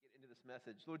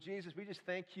message. Lord Jesus, we just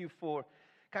thank you for,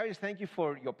 God, I just thank you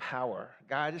for your power.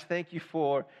 God, I just thank you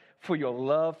for your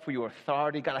love, for your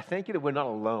authority. God, I thank you that we're not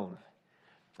alone.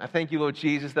 I thank you, Lord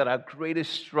Jesus, that our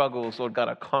greatest struggles, Lord God,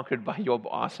 are conquered by your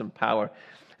awesome power.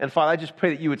 And Father, I just pray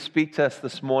that you would speak to us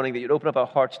this morning, that you'd open up our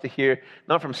hearts to hear,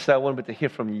 not from someone, but to hear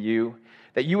from you.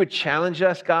 That you would challenge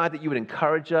us, God, that you would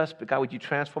encourage us, but God, would you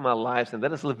transform our lives and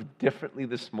let us live differently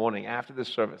this morning after this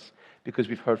service because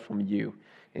we've heard from you.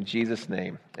 In Jesus'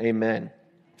 name, amen.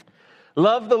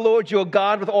 Love the Lord your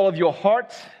God with all of your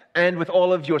heart and with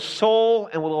all of your soul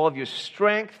and with all of your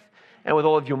strength and with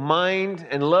all of your mind,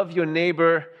 and love your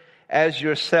neighbor as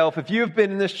yourself. If you've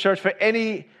been in this church for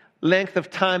any length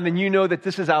of time, then you know that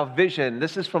this is our vision.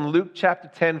 This is from Luke chapter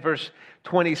 10, verse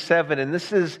 27, and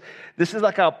this is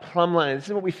like our plumb line. This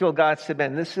is what we feel God said,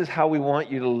 man, this is how we want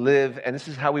you to live, and this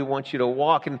is how we want you to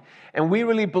walk. And we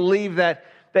really believe that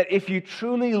if you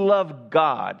truly love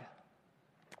God,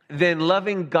 then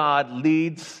loving God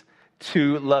leads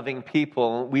to loving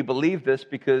people. We believe this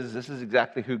because this is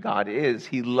exactly who God is.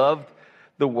 He loved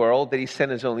the world that he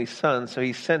sent his only son, so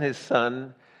he sent his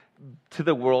son to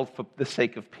the world for the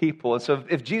sake of people. And so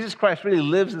if Jesus Christ really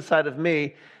lives inside of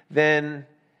me, then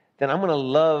I'm going to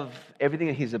love everything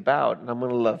that he's about, and I'm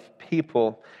going to love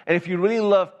people. And if you really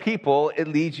love people, it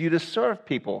leads you to serve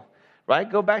people, right?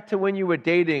 Go back to when you were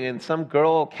dating and some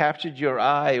girl captured your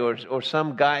eye or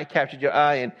some guy captured your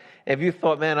eye, and if you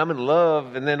thought, man, I'm in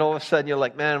love, and then all of a sudden you're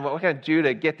like, man, what can I do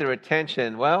to get their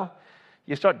attention? Well,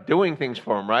 you start doing things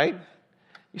for them, right?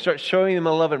 You start showing them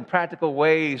love in practical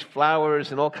ways,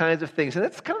 flowers and all kinds of things. And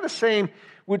that's kind of the same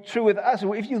true with us.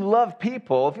 If you love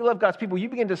people, if you love God's people, you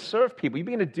begin to serve people. You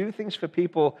begin to do things for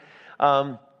people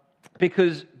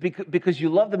because you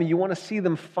love them and you want to see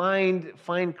them find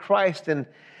Christ. And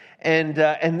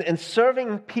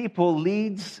serving people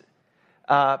leads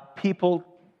people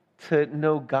to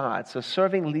know God. So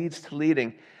serving leads to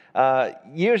leading.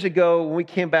 Years ago, when we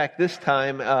came back this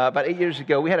time, about 8 years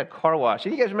ago, we had a car wash.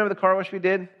 You guys remember the car wash we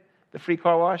did? The free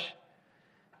car wash?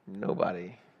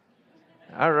 Nobody.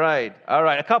 All right.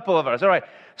 A couple of us. All right.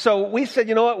 So we said,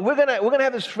 you know what? We're gonna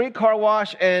have this free car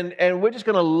wash, and we're just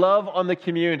gonna love on the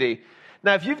community.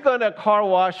 Now, if you've gone to a car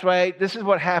wash, right, this is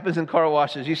what happens in car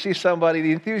washes. You see somebody,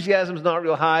 the enthusiasm's not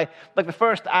real high. Like the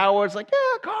first hour, it's like,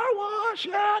 yeah, car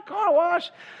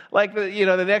wash. Like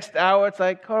the next hour, it's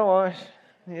like, car wash.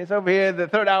 It's over here. The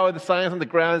third hour, the sign's on the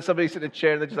ground, somebody's sitting in a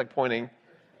chair, and they're just like pointing.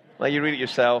 Like you read it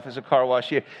yourself. There's a car wash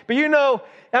here. But you know,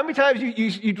 how many times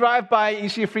you drive by and you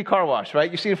see a free car wash, right?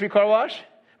 You see a free car wash?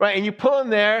 Right? And you pull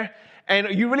in there, and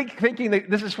are you really thinking that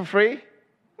this is for free?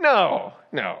 No.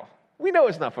 We know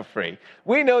it's not for free.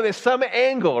 We know there's some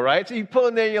angle, right? So you pull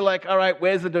in there, and you're like, all right,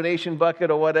 where's the donation bucket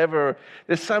or whatever?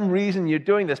 There's some reason you're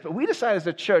doing this. But we decided as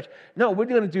a church, no, we're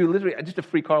going to do literally just a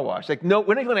free car wash. Like, no,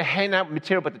 we're not going to hand out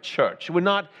material but the church. We're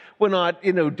not,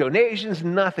 donations,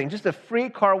 nothing. Just a free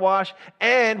car wash,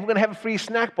 and we're going to have a free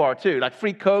snack bar too, like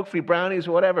free Coke, free brownies,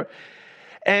 or whatever.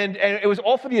 And it was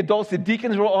all for the adults. The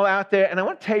deacons were all out there. And I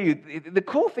want to tell you, the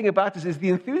cool thing about this is the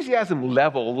enthusiasm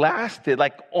level lasted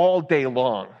like all day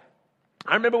long.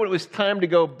 I remember when it was time to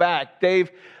go back, Dave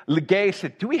Legay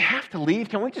said, do we have to leave?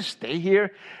 Can we just stay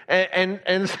here?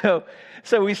 And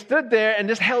so we stood there and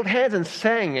just held hands and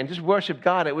sang and just worshiped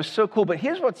God. It was so cool. But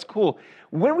here's what's cool.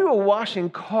 When we were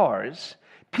washing cars,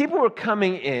 people were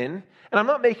coming in, and I'm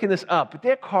not making this up, but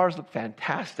their cars looked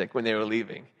fantastic when they were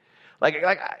leaving.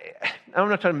 I'm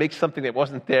not trying to make something that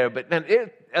wasn't there, but man,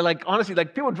 honestly,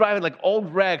 people were driving like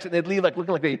old wrecks, and they'd leave looking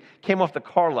like they came off the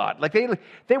car lot. Like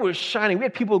they were shining. We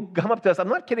had people come up to us. I'm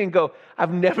not kidding. And go,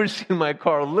 I've never seen my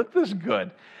car look this good.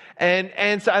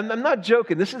 And so I'm not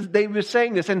joking. They were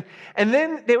saying this, and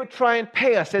then they would try and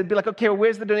pay us. They'd be like, okay, well,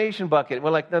 where's the donation bucket? And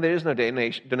we're like, no, there is no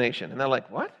donation. And they're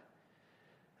like, what?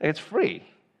 It's free.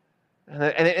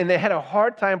 And they had a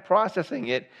hard time processing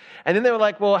it. And then they were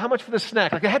like, well, how much for the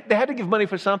snack? Like they had to give money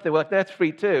for something. We're like, that's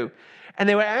free too. And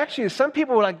they were actually, some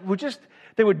people were like,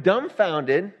 they were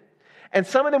dumbfounded. And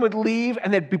some of them would leave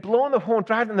and they'd be blowing the horn,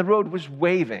 driving on the road, was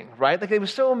waving, right? Like they were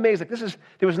so amazed. Like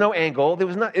there was no angle.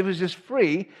 It was just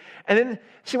free. And then,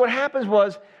 see, what happens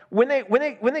was, when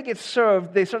they get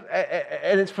served, they start,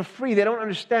 and it's for free, they don't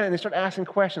understand it, and they start asking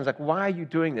questions like, why are you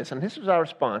doing this? And this was our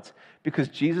response: because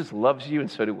Jesus loves you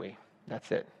and so do we.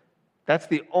 That's it. That's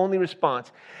the only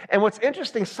response. And what's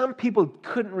interesting, some people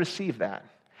couldn't receive that.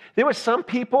 There were some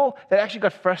people that actually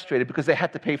got frustrated because they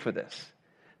had to pay for this.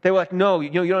 They were like, no, you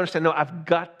don't understand. No, I've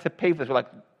got to pay for this. We're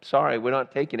like, sorry, we're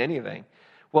not taking anything.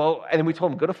 Well, and then we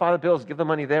told them, go to Father Bill's, give the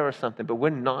money there or something. But we're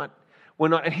not.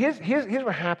 And here's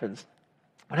what happens.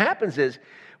 What happens is,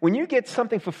 when you get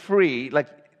something for free, like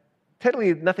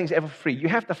technically nothing's ever free. You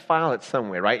have to file it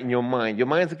somewhere, right, in your mind. Your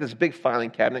mind's like this big filing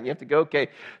cabinet, and you have to go, okay,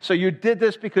 so you did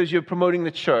this because you're promoting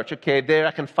the church. Okay, there,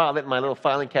 I can file it in my little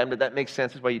filing cabinet. That makes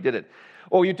sense. That's why you did it.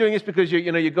 Or you're doing this because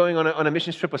you're going on a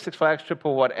mission trip or Six Flags trip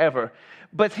or whatever.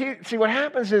 But here, see, what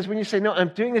happens is when you say, no, I'm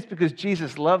doing this because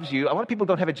Jesus loves you, a lot of people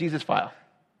don't have a Jesus file,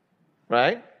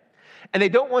 right? And they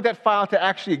don't want that file to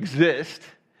actually exist.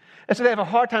 And so they have a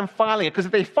hard time filing it, because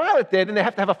if they file it there, then they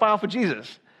have to have a file for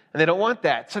Jesus. And they don't want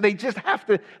that. So they just have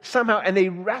to somehow, and they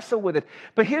wrestle with it.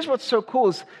 But here's what's so cool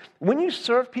is when you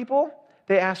serve people,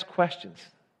 they ask questions.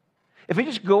 If you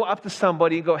just go up to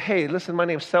somebody and go, hey, listen, my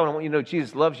name's Selwyn, I want you to know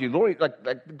Jesus loves you. Lord, like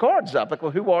the guard's up. Like,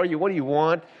 well, who are you? What do you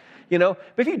want? But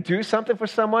if you do something for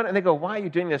someone and they go, why are you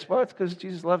doing this? Well, it's because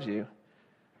Jesus loves you.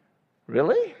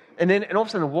 Really? And all of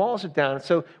a sudden the walls are down.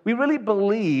 So we really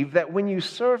believe that when you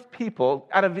serve people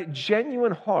out of a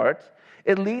genuine heart,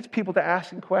 it leads people to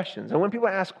asking questions. And when people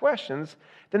ask questions,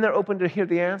 then they're open to hear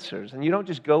the answers. And you don't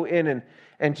just go in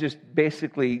and just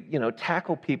basically,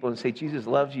 tackle people and say, Jesus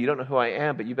loves you. You don't know who I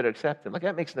am, but you better accept him. Like,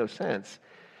 that makes no sense.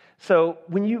 So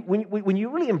when you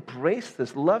really embrace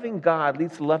this, loving God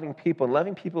leads to loving people, and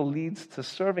loving people leads to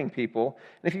serving people.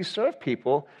 And if you serve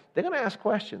people, they're going to ask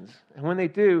questions. And when they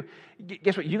do,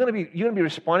 guess what? You're going to be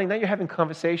responding. Now you're having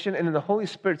conversation, and then the Holy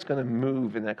Spirit's going to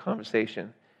move in that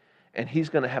conversation. And he's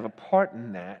going to have a part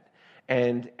in that.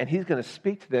 And he's going to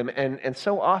speak to them. And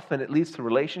so often it leads to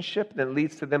relationship, and it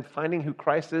leads to them finding who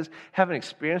Christ is, having an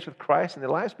experience with Christ, and their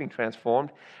lives being transformed.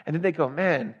 And then they go,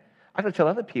 man, I got to tell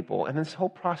other people. And this whole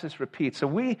process repeats. So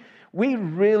we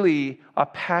really are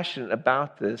passionate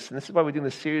about this. And this is why we're doing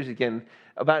this series again,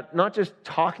 about not just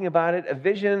talking about it. A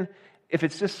vision, if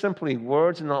it's just simply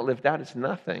words and not lived out, it's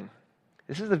nothing.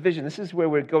 This is the vision. This is where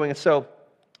we're going. And so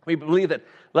we believe that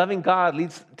loving God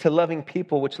leads to loving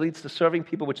people, which leads to serving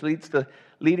people, which leads to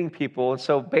leading people. And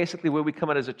so basically where we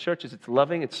come out as a church is it's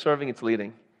loving, it's serving, it's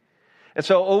leading. And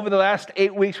so over the last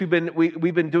 8 weeks, we've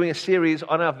been doing a series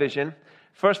on our vision.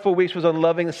 First 4 weeks was on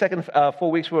loving. The second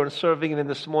 4 weeks were on serving. And then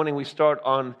this morning we start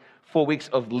on 4 weeks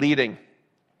of leading.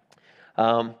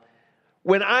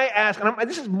 When I ask, and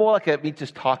this is more like me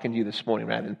just talking to you this morning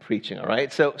rather than preaching, all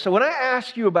right? So when I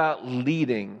ask you about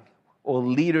leading or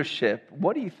leadership,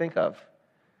 what do you think of?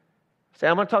 Say,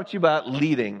 I'm going to talk to you about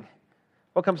leading.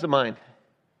 What comes to mind?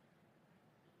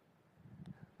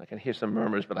 I can hear some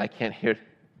murmurs, but I can't hear.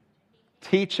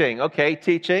 Teaching. Okay,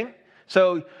 teaching.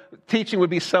 So teaching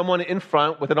would be someone in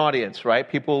front with an audience, right?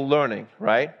 People learning,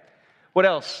 right? What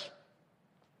else?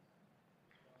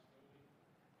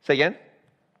 Say again?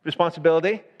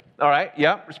 Responsibility. All right,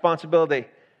 yeah, responsibility.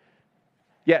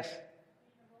 Yes.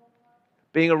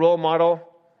 Being a role model.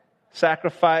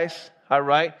 Sacrifice. All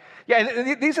right. Yeah,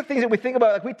 and these are things that we think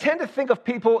about. Like, we tend to think of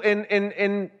people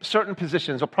in certain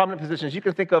positions or prominent positions. You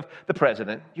can think of the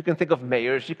president. You can think of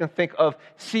mayors. You can think of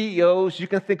CEOs. You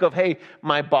can think of, hey,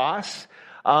 my boss.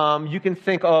 You can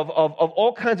think of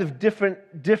all kinds of different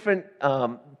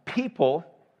people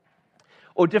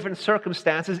or different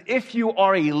circumstances. If you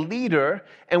are a leader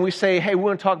and we say, hey, we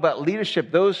want to talk about leadership,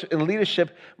 those in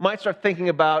leadership might start thinking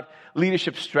about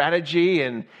leadership strategy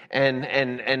and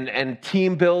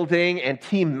team building and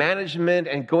team management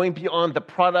and going beyond the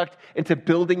product into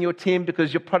building your team,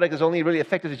 because your product is only really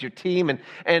effective as your team.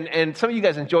 And some of you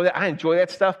guys enjoy that. I enjoy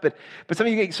that stuff, but some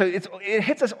of you, so it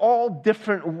hits us all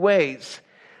different ways.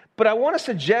 But I want to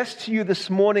suggest to you this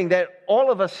morning that all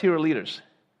of us here are leaders.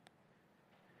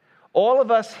 All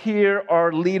of us here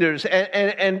are leaders.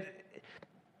 And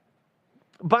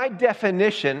by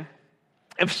definition,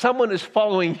 if someone is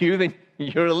following you, then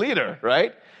you're a leader,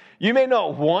 right? You may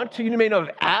not want to. You may not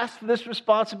have asked for this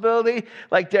responsibility.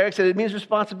 Like Derek said, it means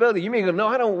responsibility. You may go, no,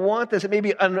 I don't want this. It may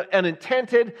be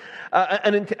unintended,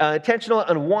 intentional,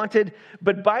 unwanted.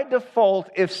 But by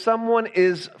default, if someone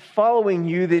is following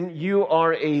you, then you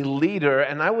are a leader.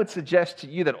 And I would suggest to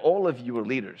you that all of you are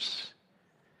leaders.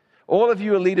 All of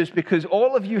you are leaders because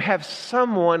all of you have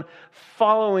someone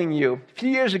following you. A few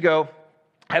years ago,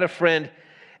 I had a friend,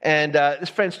 and this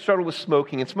friend struggled with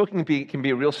smoking, and smoking can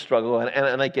be a real struggle,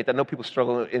 and I get that. I know people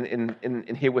struggle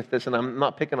in here with this, and I'm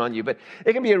not picking on you, but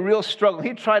it can be a real struggle.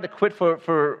 He tried to quit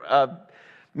for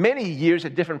many years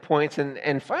at different points,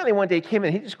 and finally one day he came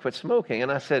in, he just quit smoking,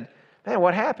 and I said, man,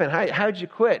 what happened? How'd you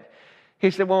quit?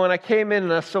 He said, well, when I came in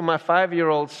and I saw my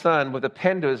 5-year-old son with a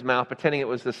pen to his mouth pretending it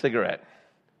was a cigarette.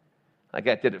 Like,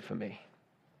 that did it for me.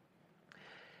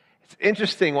 It's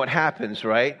interesting what happens,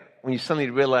 right? when you suddenly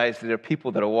realize that there are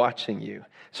people that are watching you.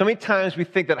 So many times we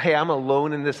think that, hey, I'm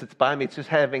alone in this, it's by me, it's just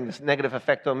having this negative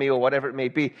effect on me or whatever it may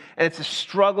be. And it's a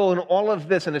struggle and all of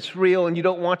this, and it's real, and you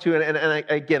don't want to, and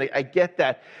I get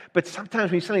that. But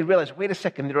sometimes when you suddenly realize, wait a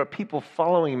second, there are people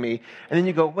following me, and then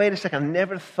you go, wait a second, I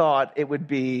never thought it would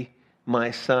be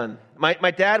my son.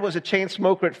 My dad was a chain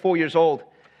smoker at 4 years old.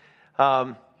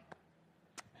 You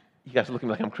guys are looking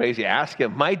like I'm crazy. Ask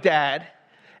him. My dad,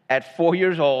 at 4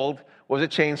 years old, was a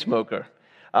chain smoker.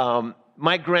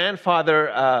 My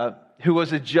grandfather, who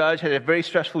was a judge, had a very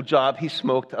stressful job. He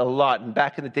smoked a lot. And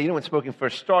back in the day, when smoking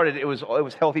first started, it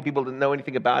was healthy. People didn't know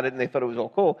anything about it, and they thought it was all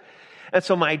cool. And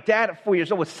so my dad at 4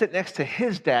 years old would sit next to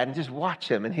his dad and just watch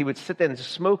him. And he would sit there and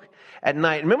just smoke at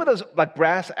night. Remember those like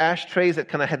brass ashtrays that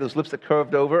kind of had those lips that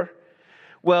curved over?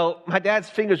 Well, my dad's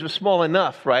fingers were small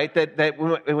enough, right, that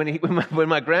when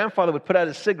my grandfather would put out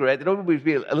his cigarette, there would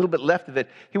be a little bit left of it.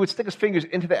 He would stick his fingers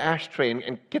into the ashtray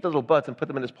and get the little buds and put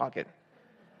them in his pocket.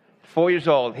 4 years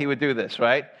old, he would do this,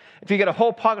 right? If you get a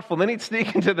whole pocket full, then he'd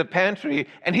sneak into the pantry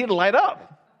and he'd light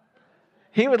up.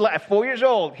 At 4 years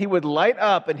old, he would light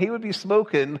up and he would be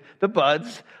smoking the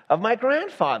buds of my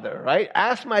grandfather, right?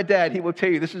 Ask my dad, he will tell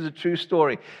you this is a true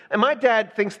story. And my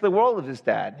dad thinks the world of his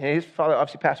dad. His father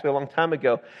obviously passed away a long time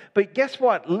ago. But guess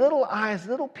what? Little eyes,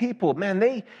 little people, man,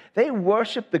 they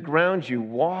worship the ground you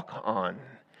walk on.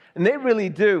 And they really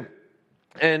do.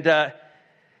 And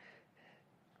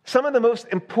some of the most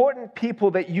important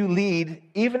people that you lead,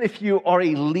 even if you are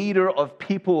a leader of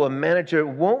people, a manager,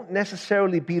 won't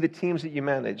necessarily be the teams that you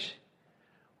manage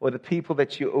or the people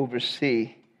that you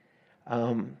oversee.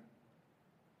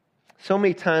 So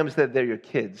many times that they're your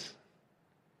kids.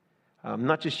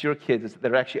 Not just your kids,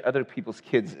 they're actually other people's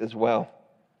kids as well.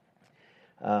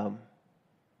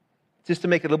 Just to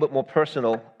make it a little bit more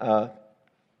personal,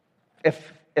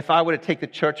 if I were to take the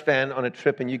church van on a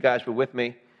trip and you guys were with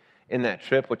me, in that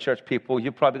trip with church people,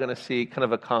 you're probably going to see kind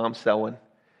of a calm Selwyn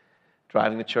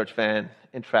driving the church van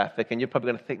in traffic, and you're probably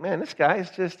going to think, man, this guy is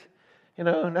just,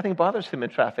 nothing bothers him in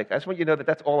traffic. I just want you to know that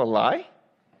that's all a lie,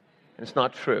 and it's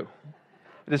not true.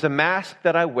 It is a mask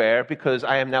that I wear because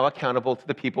I am now accountable to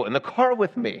the people in the car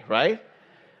with me, right?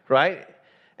 Right?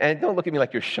 And don't look at me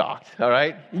like you're shocked, all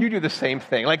right? You do the same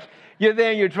thing. Like, you're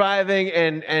there, you're driving,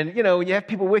 and you have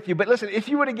people with you. But listen, if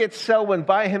you were to get Selwyn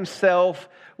by himself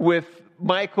with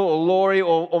Michael or Lori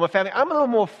or my family, I'm a little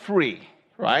more free,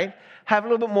 right? Have a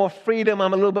little bit more freedom.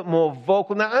 I'm a little bit more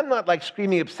vocal. Now, I'm not like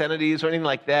screaming obscenities or anything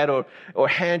like that or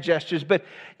hand gestures, but,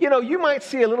 you might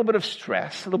see a little bit of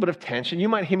stress, a little bit of tension. You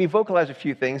might hear me vocalize a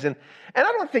few things, and I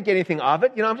don't think anything of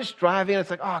it. I'm just driving, and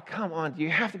it's like, oh, come on, do you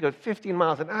have to go 15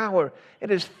 miles an hour? It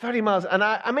is 30 miles, and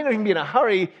I may not even be in a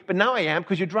hurry, but now I am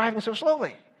because you're driving so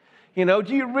slowly. Do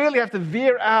you really have to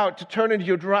veer out to turn into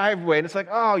your driveway? And it's like,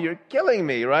 oh, you're killing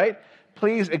me, right?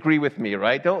 Please agree with me,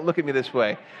 right? Don't look at me this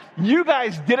way. You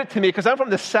guys did it to me because I'm from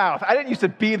the South. I didn't used to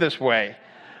be this way,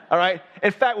 all right?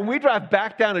 In fact, when we drive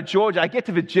back down to Georgia, I get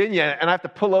to Virginia, and I have to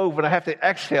pull over, and I have to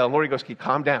exhale. And Lori goes,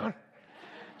 calm down.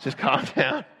 Just calm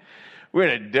down. We're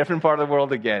in a different part of the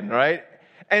world again, right?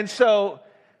 And so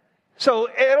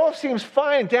it all seems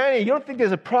fine. Danny, you don't think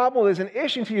there's a problem, there's an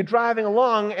issue until you're driving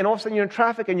along, and all of a sudden you're in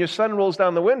traffic, and your son rolls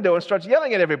down the window and starts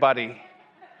yelling at everybody.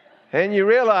 And you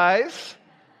realize,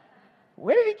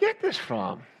 where did he get this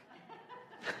from?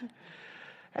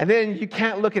 And then you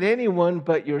can't look at anyone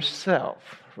but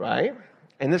yourself, right?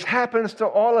 And this happens to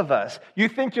all of us. You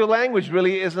think your language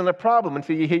really isn't a problem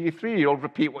until you hear your 3-year-old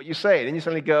repeat what you say. Then you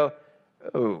suddenly go,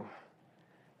 oh,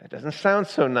 that doesn't sound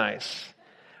so nice.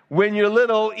 When you're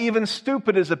little, even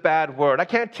stupid is a bad word. I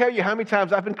can't tell you how many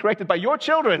times I've been corrected by your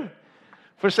children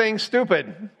for saying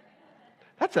stupid.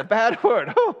 That's a bad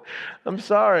word. Oh, I'm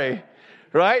sorry.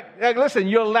 Right? Now, listen,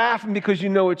 you're laughing because you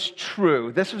know it's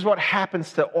true. This is what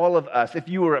happens to all of us. If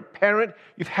you were a parent,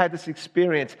 you've had this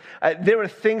experience. There are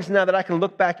things now that I can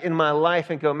look back in my life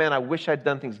and go, man, I wish I'd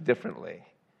done things differently.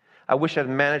 I wish I'd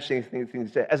managed things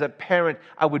differently. As a parent,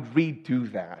 I would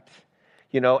redo that.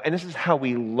 And this is how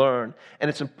we learn. And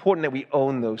it's important that we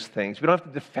own those things. We don't have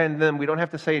to defend them. We don't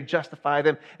have to say justify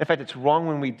them. In fact, it's wrong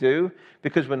when we do,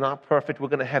 because we're not perfect. We're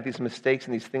going to have these mistakes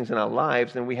and these things in our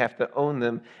lives, and we have to own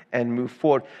them and move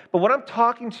forward. But what I'm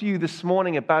talking to you this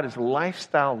morning about is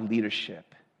lifestyle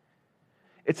leadership.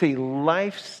 It's a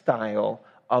lifestyle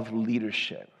of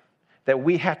leadership that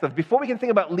we have to, before we can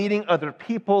think about leading other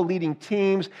people, leading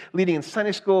teams, leading in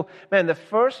Sunday school, man, the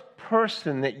first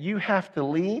person that you have to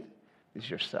lead is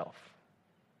yourself.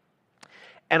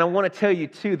 And I want to tell you,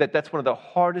 too, that that's one of the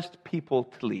hardest people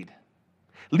to lead.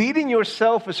 Leading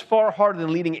yourself is far harder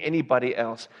than leading anybody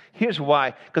else. Here's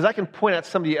why. Because I can point out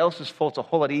somebody else's faults a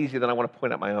whole lot easier than I want to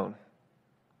point out my own.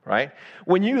 right?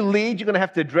 When you lead, you're going to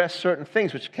have to address certain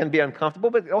things, which can be uncomfortable,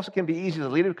 but it also can be easy as a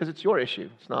leader because it's your issue.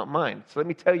 It's not mine. So let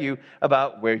me tell you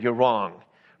about where you're wrong,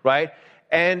 right?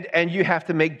 And you have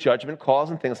to make judgment calls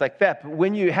and things like that. But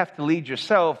when you have to lead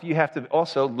yourself, you have to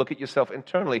also look at yourself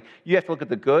internally. You have to look at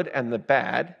the good and the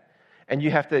bad, and you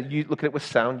have to look at it with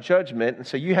sound judgment. And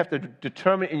so you have to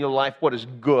determine in your life what is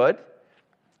good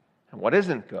and what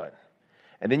isn't good.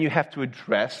 And then you have to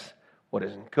address what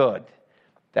isn't good.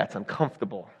 That's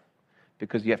uncomfortable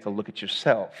because you have to look at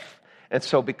yourself. And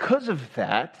so because of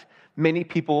that, many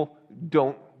people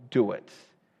don't do it.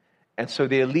 And so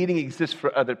their leading exists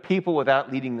for other people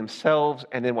without leading themselves.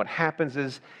 And then what happens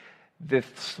is the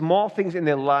small things in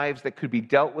their lives that could be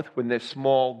dealt with when they're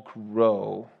small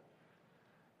grow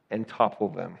and topple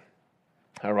them.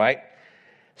 All right?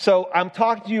 So I'm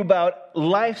talking to you about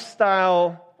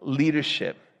lifestyle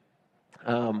leadership.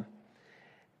 And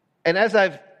as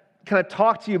I've kind of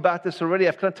talked to you about this already,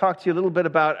 I've kind of talked to you a little bit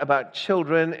about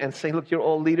children and saying, look, you're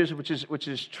all leaders, which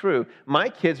is true. My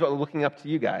kids are looking up to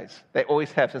you guys. They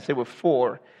always have since they were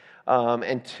 4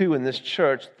 and 2 in this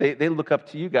church. They look up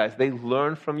to you guys. They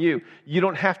learn from you. You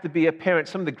don't have to be a parent.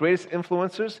 Some of the greatest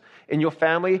influencers in your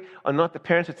family are not the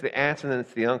parents, it's the aunts and then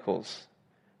it's the uncles,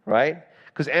 right?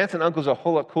 Because aunts and uncles are a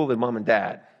whole lot cooler than mom and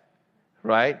dad,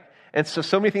 right? And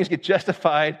so many things get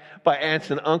justified by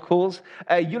aunts and uncles.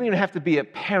 You don't even have to be a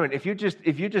parent. If you're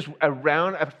just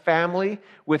around a family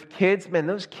with kids, man,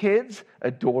 those kids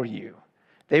adore you.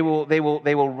 They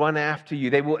will run after you.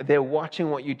 They're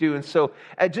watching what you do. And so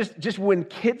just when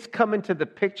kids come into the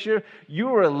picture,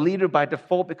 you are a leader by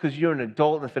default because you're an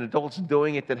adult. And if an adult's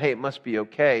doing it, then hey, it must be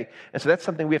okay. And so that's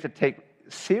something we have to take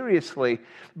seriously.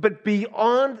 But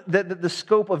beyond the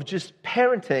scope of just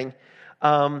parenting,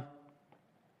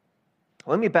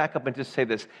 let me back up and just say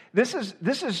this. This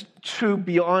is true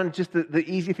beyond just the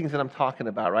easy things that I'm talking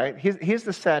about, right? Here's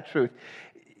the sad truth.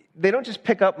 They don't just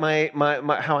pick up my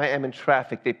how I am in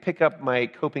traffic. They pick up my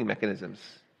coping mechanisms.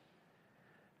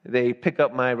 They pick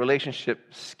up my relationship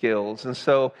skills. And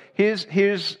so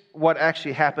here's what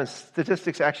actually happens.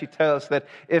 Statistics actually tell us that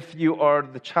if you are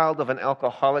the child of an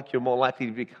alcoholic, you're more likely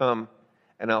to become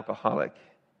an alcoholic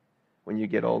when you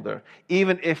get older,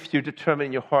 even if you're determined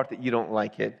in your heart that you don't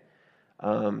like it.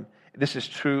 This is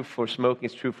true for smoking,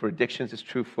 it's true for addictions, it's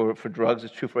true for drugs,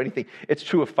 it's true for anything. It's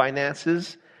true of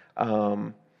finances.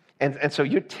 And so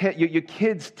your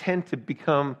kids tend to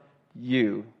become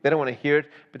you. They don't want to hear it,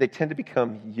 but they tend to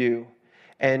become you.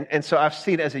 And so I've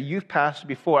seen, as a youth pastor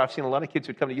before, I've seen a lot of kids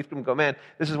who come to youth group and go, man,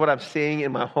 this is what I'm seeing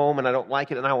in my home, and I don't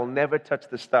like it, and I will never touch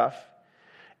the stuff.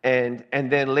 And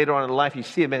then later on in life, you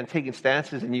see a man taking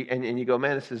stances, and you go,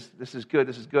 man, this is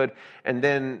good. And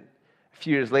then a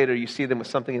few years later, you see them with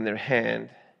something in their hand,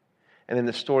 and then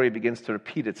the story begins to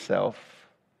repeat itself,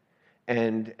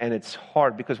 and it's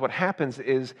hard because what happens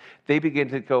is they begin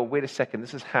to go, wait a second,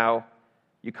 this is how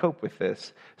you cope with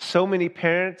this. So many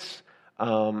parents,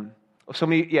 so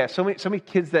many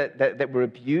kids that were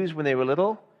abused when they were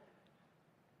little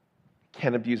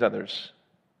can abuse others.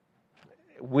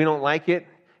 We don't like it.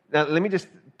 Now, let me just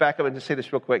back up and just say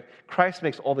this real quick. Christ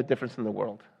makes all the difference in the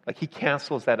world. Like, he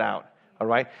cancels that out. All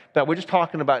right? But we're just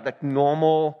talking about like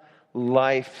normal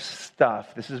life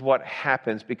stuff. This is what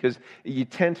happens because you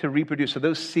tend to reproduce. So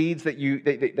those seeds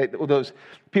that those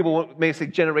people may say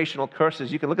generational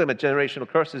curses, you can look at them as generational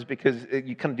curses because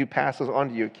you kind of do pass those on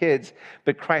to your kids,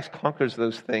 but Christ conquers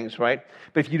those things, right?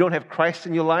 But if you don't have Christ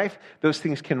in your life, those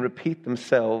things can repeat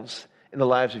themselves in the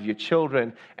lives of your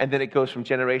children, and then it goes from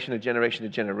generation to generation to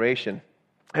generation.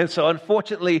 And so,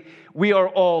 unfortunately, we are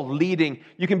all leading.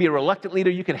 You can be a reluctant leader.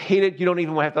 You can hate it. You don't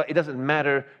even have to. It doesn't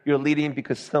matter. You're leading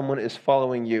because someone is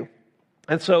following you.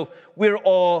 And so, we're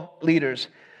all leaders.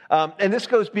 And this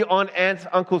goes beyond aunts,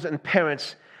 uncles, and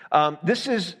parents. This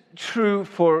is true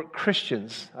for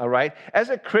Christians, all right? As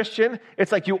a Christian,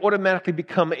 it's like you automatically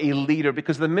become a leader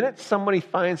because the minute somebody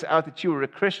finds out that you are a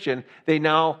Christian, they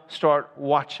now start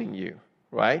watching you,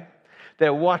 right?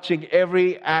 They're watching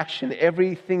every action,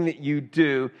 everything that you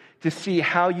do to see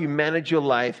how you manage your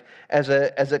life as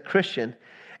a Christian.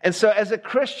 And so as a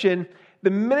Christian,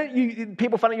 the minute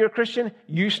people find out you're a Christian,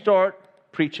 you start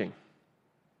preaching.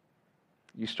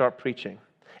 You start preaching.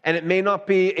 And it may not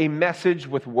be a message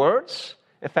with words.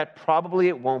 In fact, probably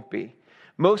it won't be.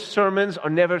 Most sermons are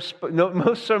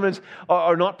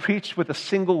not preached with a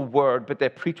single word, but they're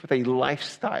preached with a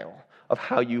lifestyle of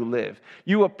how you live.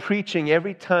 You are preaching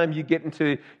every time you get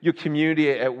into your community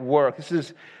at work. This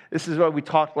is what we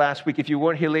talked last week. If you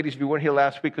weren't here, ladies, if you weren't here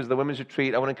last week because of the women's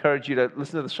retreat, I want to encourage you to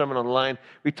listen to the sermon online.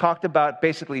 We talked about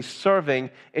basically serving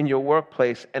in your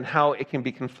workplace and how it can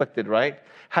be conflicted, right?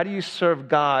 How do you serve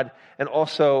God and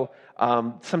also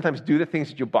sometimes do the things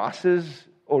that your bosses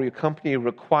or your company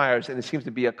requires, and it seems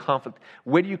to be a conflict.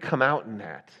 Where do you come out in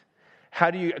that? How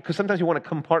do you, because sometimes you want to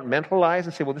compartmentalize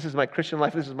and say, well, this is my Christian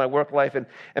life, this is my work life, and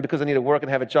because I need to work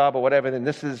and have a job or whatever, then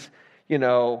this is,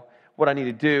 what I need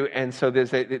to do. And so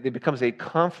it becomes a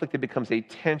conflict, it becomes a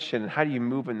tension. How do you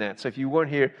move in that? So if you weren't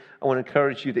here, I want to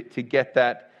encourage you to get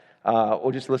that,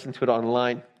 or just listen to it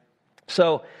online.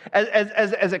 So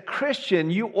as a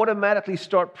Christian, you automatically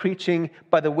start preaching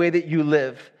by the way that you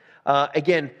live.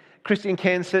 Again, Christine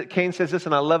Caine says this,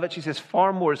 and I love it. She says,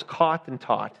 far more is caught than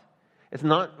taught. It's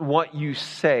not what you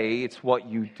say, it's what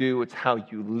you do, it's how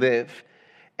you live.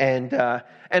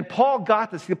 And Paul got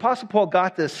this. The Apostle Paul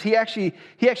got this. He actually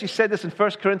said this in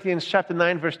 1 Corinthians chapter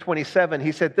 9, verse 27.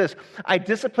 He said this, I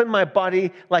discipline my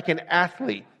body like an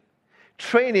athlete,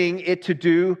 training it to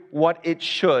do what it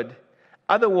should.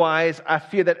 Otherwise, I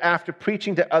fear that after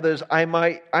preaching to others, I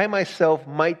myself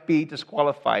might be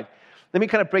disqualified. Let me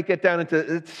kind of break that down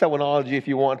into terminology if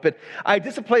you want. But I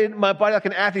discipline my body like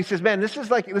an athlete. He says, man, this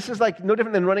is like no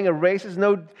different than running a race. It's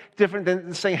no different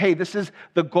than saying, hey, this is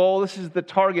the goal, this is the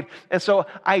target. And so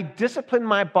I discipline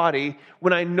my body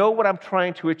when I know what I'm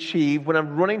trying to achieve, when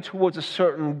I'm running towards a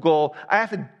certain goal. I have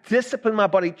to discipline my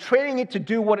body, training it to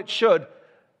do what it should,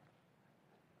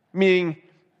 meaning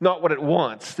not what it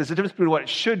wants. There's a difference between what it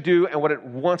should do and what it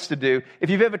wants to do. If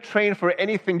you've ever trained for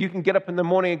anything, you can get up in the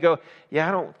morning and go, yeah,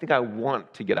 I don't think I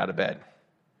want to get out of bed.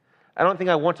 I don't think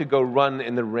I want to go run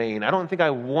in the rain. I don't think I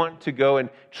want to go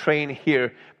and train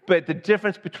here. But the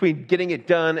difference between getting it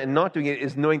done and not doing it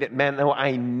is knowing that, man, no,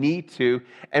 I need to.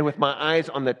 And with my eyes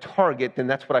on the target, then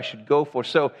that's what I should go for.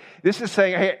 So this is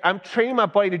saying, hey, I'm training my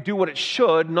body to do what it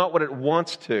should, not what it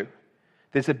wants to.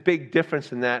 There's a big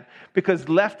difference in that, because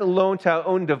left alone to our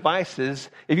own devices,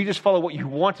 if you just follow what you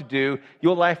want to do,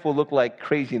 your life will look like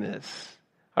craziness.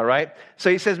 All right? So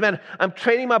he says, man, I'm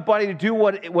training my body to do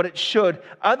what it should.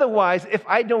 Otherwise, if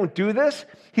I don't do this,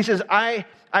 he says, I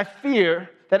fear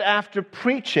that after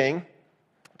preaching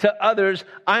to others,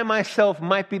 I myself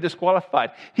might be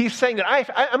disqualified. He's saying that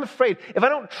I'm afraid if I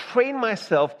don't train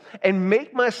myself and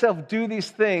make myself do these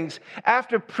things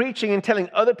after preaching and telling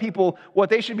other people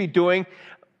what they should be doing,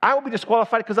 I will be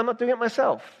disqualified because I'm not doing it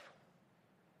myself.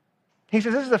 He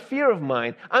says, this is a fear of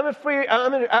mine. I'm afraid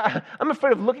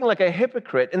of looking like a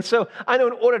hypocrite. And so I know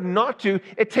in order not to,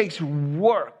 it takes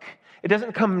work. It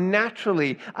doesn't come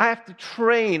naturally. I have to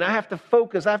train. I have to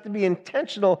focus. I have to be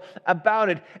intentional about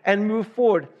it and move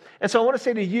forward. And so I want to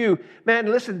say to you, man,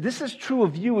 listen, this is true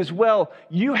of you as well.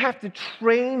 You have to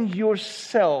train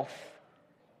yourself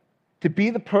to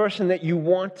be the person that you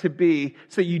want to be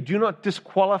so that you do not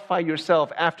disqualify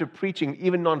yourself after preaching,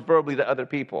 even non-verbally, to other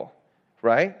people,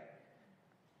 right?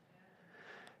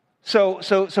 So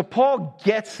Paul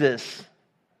gets this.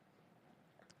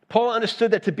 Paul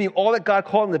understood that to be all that God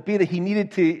called him to be, that he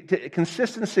needed to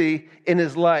consistency in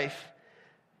his life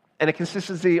and a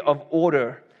consistency of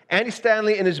order. Andy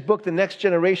Stanley, in his book, The Next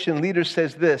Generation Leader,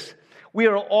 says this: we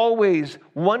are always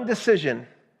one decision,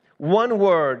 one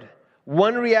word,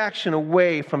 one reaction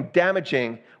away from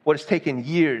damaging what has taken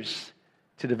years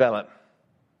to develop.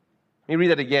 Let me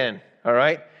read that again, all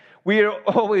right? We are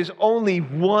always only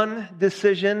one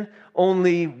decision,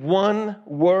 only one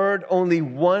word, only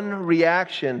one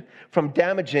reaction from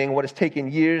damaging what has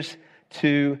taken years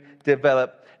to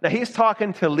develop. Now, he's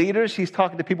talking to leaders, he's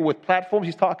talking to people with platforms,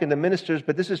 he's talking to ministers,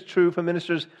 but this is true for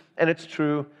ministers, and it's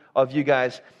true of you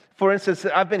guys. For instance,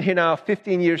 I've been here now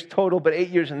 15 years total, but 8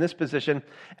 years in this position,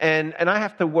 and I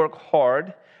have to work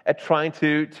hard at trying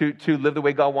to live the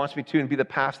way God wants me to and be the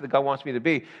pastor that God wants me to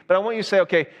be. But I want you to say,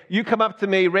 okay, you come up to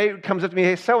me, Ray comes up to me,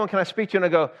 hey, someone, can I speak to you? And I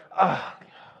go,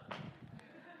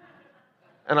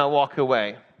 and I walk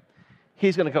away.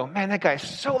 He's going to go, man, that guy's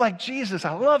so like Jesus.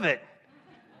 I love it.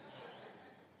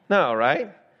 No,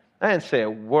 right? I didn't say a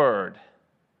word,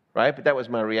 right? But that was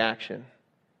my reaction,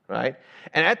 right?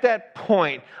 And at that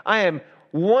point, I am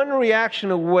one reaction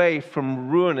away from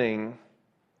ruining.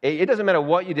 It doesn't matter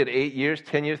what you did, 8 years,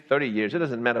 10 years, 30 years. It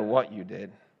doesn't matter what you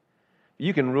did.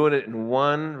 You can ruin it in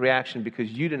one reaction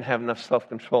because you didn't have enough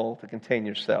self-control to contain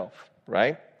yourself,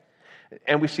 right?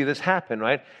 And we see this happen,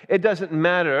 right? It doesn't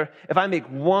matter if I make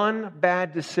one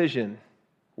bad decision,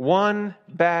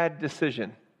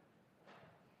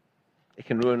 it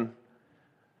can ruin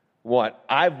what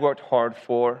I've worked hard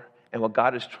for and what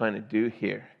God is trying to do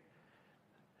here.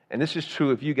 And this is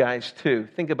true of you guys too.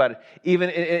 Think about it. Even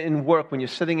in work, when you're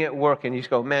sitting at work and you just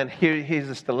go, man, here's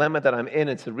this dilemma that I'm in.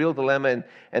 It's a real dilemma,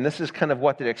 and this is kind of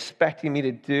what they're expecting me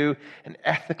to do. And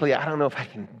ethically, I don't know if I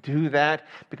can do that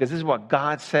because this is what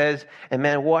God says. And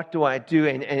man, what do I do?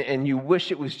 And you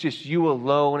wish it was just you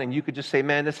alone, and you could just say,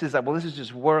 man, this is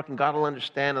just work, and God will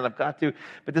understand, and I've got to.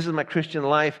 But this is my Christian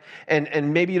life.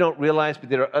 And maybe you don't realize, but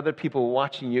there are other people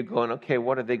watching you going, okay,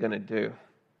 what are they going to do?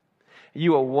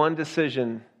 You are one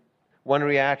decision, one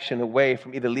reaction away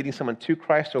from either leading someone to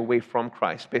Christ or away from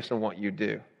Christ based on what you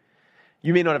do.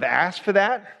 You may not have asked for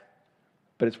that,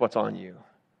 but it's what's on you,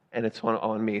 and it's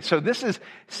on me. So this is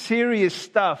serious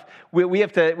stuff. We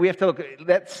have to look.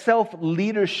 That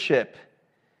self-leadership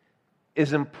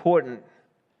is important.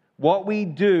 What we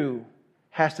do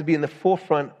has to be in the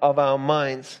forefront of our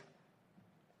minds.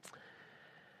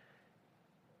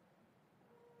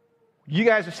 You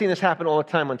guys have seen this happen all the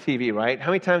time on TV, right?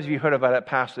 How many times have you heard about that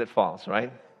pastor that falls,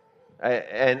 right?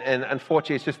 And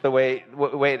unfortunately, it's just the way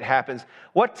it happens.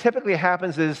 What typically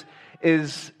happens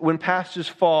is when pastors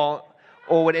fall,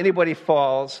 or when anybody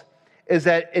falls, is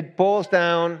that it boils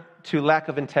down to lack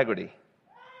of integrity.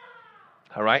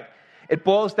 All right? It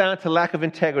boils down to lack of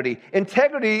integrity.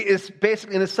 Integrity is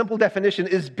basically, in a simple definition,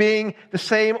 is being the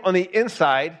same on the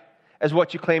inside as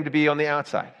what you claim to be on the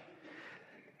outside.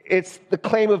 It's the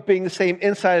claim of being the same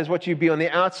inside as what you be on the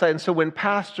outside. And so when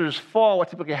pastors fall, what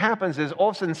typically happens is all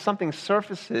of a sudden something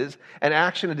surfaces, an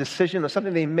action, a decision, or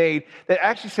something they made that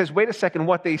actually says, wait a second,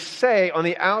 what they say on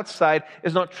the outside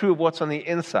is not true of what's on the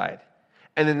inside.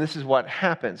 And then this is what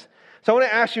happens. So I want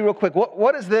to ask you real quick,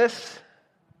 what is this?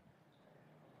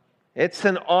 It's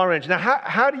an orange. Now,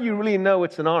 how do you really know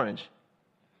it's an orange?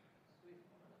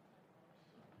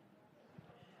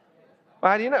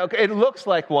 Well, how do you know? Okay, it looks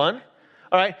like one.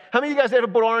 All right. How many of you guys ever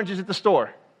bought oranges at the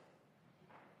store?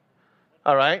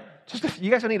 All right. You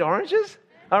guys don't eat oranges?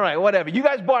 All right, whatever. You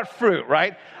guys bought fruit,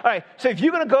 right? All right. So if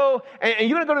you're going to go and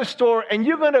you're going to go to the store and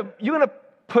you're going to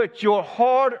put your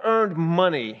hard-earned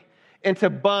money into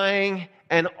buying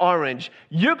an orange,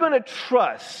 you're going to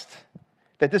trust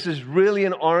that this is really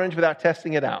an orange without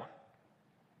testing it out.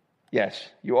 Yes,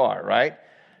 you are, right?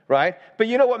 Right? But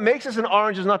you know what makes us an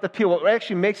orange is not the peel. What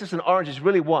actually makes us an orange is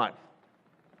really what?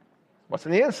 What's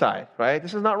on the inside, right?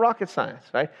 This is not rocket science,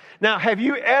 right? Now, have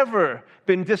you ever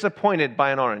been disappointed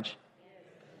by an orange?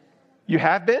 You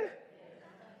have been?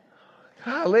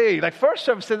 Golly, like First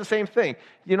Service said the same thing.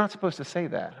 You're not supposed to say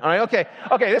that. All right, okay,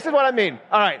 this is what I mean.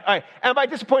 All right. And by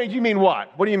disappointed, you mean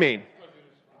what? What do you mean?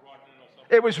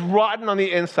 It was rotten on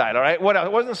the inside, all right? What else?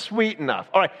 It wasn't sweet enough.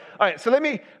 All right, so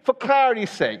for clarity's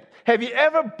sake, have you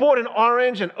ever bought an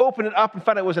orange and opened it up and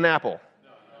found it was an apple?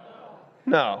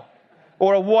 No.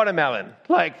 Or a watermelon,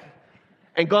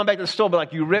 and gone back to the store,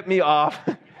 but you ripped me off.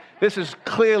 This is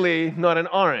clearly not an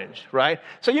orange, right?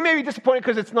 So you may be disappointed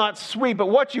because it's not sweet,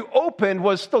 but what you opened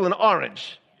was still an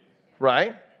orange,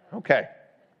 right? Okay.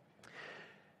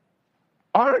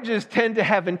 Oranges tend to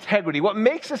have integrity. What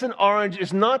makes us an orange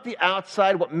is not the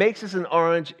outside. What makes us an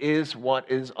orange is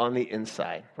what is on the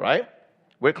inside, right?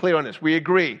 We're clear on this. We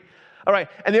agree. All right,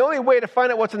 and the only way to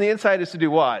find out what's on the inside is to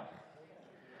do what?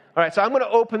 All right, so I'm going to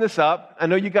open this up. I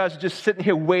know you guys are just sitting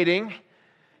here waiting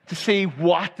to see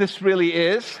what this really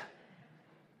is.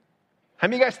 How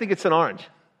many of you guys think it's an orange?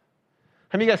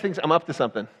 How many of you guys think I'm up to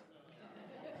something?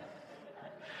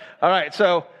 All right,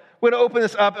 so we're going to open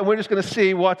this up, and we're just going to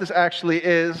see what this actually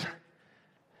is.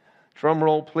 Drum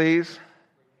roll, please.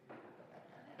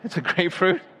 It's a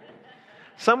grapefruit.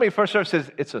 Somebody First Service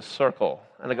says it's a circle.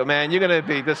 And I go, man, you're going to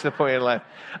be disappointed in life.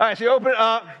 All right, so you open it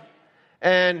up,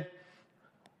 and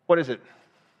what is it?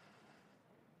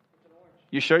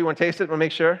 You sure you want to taste it? Want to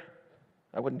make sure?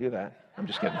 I wouldn't do that. I'm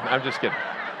just kidding.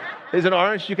 Is it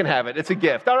orange? You can have it. It's a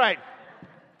gift. All right,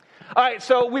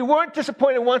 so we weren't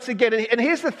disappointed once again. And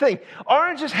here's the thing.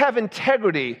 Oranges have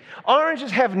integrity.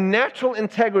 Oranges have natural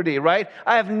integrity, right?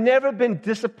 I have never been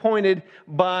disappointed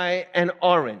by an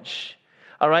orange.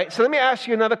 All right, so let me ask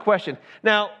you another question.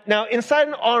 Now, inside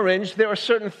an orange, there are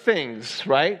certain things,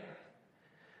 right,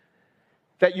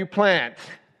 that you plant.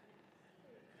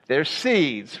 They're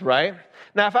seeds, right?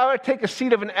 Now, if I were to take a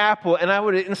seed of an apple and I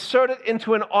were to insert it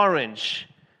into an orange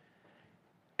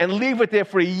and leave it there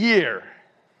for a year,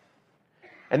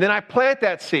 and then I plant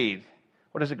that seed,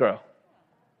 what does it grow?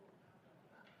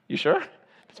 You sure?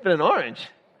 It's been an orange,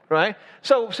 right?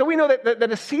 So we know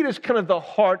that a seed is kind of the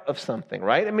heart of something,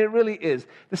 right? I mean, it really is.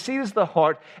 The seed is the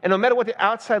heart, and no matter what the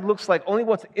outside looks like, only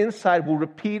what's inside will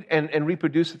repeat and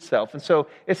reproduce itself. And so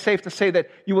it's safe to say that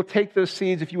you will take those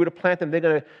seeds, if you were to plant them, they're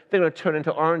going to turn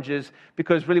into oranges,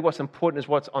 because really what's important is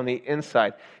what's on the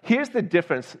inside. Here's the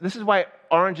difference. This is why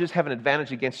oranges have an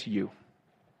advantage against you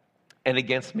and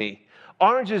against me.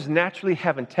 Oranges naturally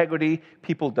have integrity,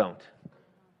 people don't.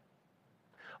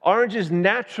 Oranges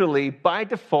naturally, by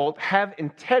default, have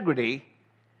integrity,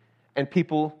 and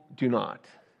people do not.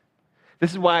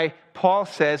 This is why Paul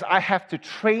says, I have to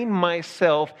train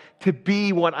myself to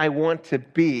be what I want to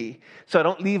be, so I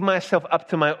don't leave myself up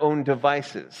to my own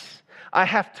devices. I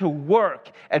have to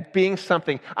work at being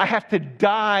something. I have to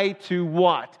die to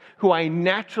what? Who I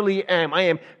naturally am. I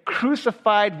am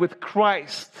crucified with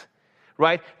Christ.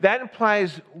 Right? That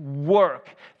implies work.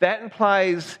 That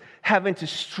implies having to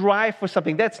strive for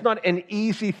something. That's not an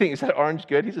easy thing. Is that orange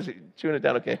good? He's just chewing it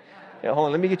down. Okay. Yeah, hold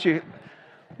on. Let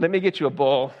me get you a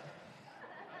bowl.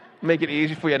 Make it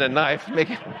easy for you and a knife.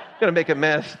 Gonna make a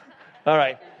mess. All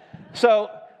right.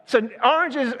 So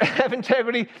oranges have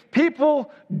integrity.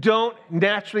 People don't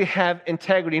naturally have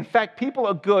integrity. In fact, people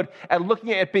are good at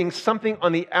looking at being something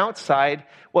on the outside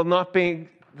while not being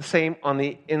the same on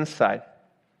the inside.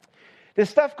 There's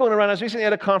stuff going around. I was recently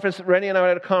at a conference. Rennie and I were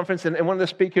at a conference, and one of the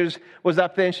speakers was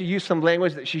up there, and she used some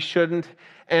language that she shouldn't.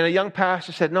 And a young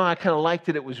pastor said, no, I kind of liked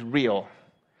it. It was real.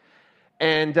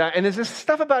 And there's this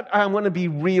stuff about, I'm going to be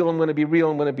real, I'm going to be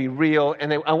real, I'm going to be real,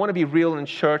 and I want to be real in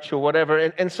church or whatever.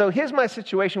 And so here's my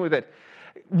situation with it.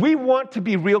 We want to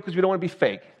be real because we don't want to be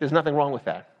fake. There's nothing wrong with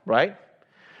that, right?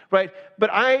 Right? But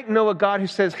I know a God who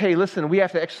says, hey, listen, we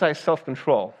have to exercise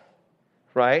self-control,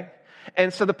 right?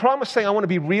 And so the problem with saying I want to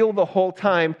be real the whole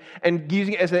time and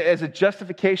using it as a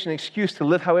justification, excuse to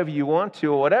live however you want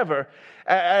to or whatever.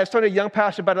 I was talking to a young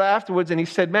pastor about it afterwards, and he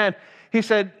said,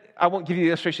 I won't give you the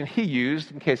illustration he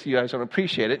used in case you guys don't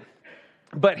appreciate it,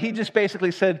 but he just basically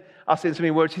said, I'll say in so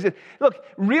many words, he said, look,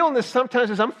 realness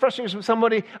sometimes is I'm frustrated with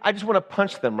somebody, I just want to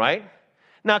punch them, right?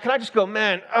 Now, can I just go,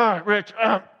 Rich,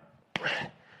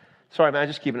 sorry, man, I'm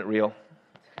just keeping it real.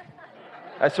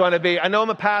 I just want to be, I know I'm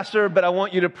a pastor, but I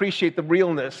want you to appreciate the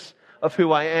realness of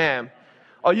who I am.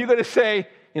 Are you going to say,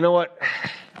 you know what?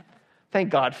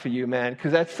 Thank God for you, man,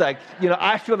 because that's like,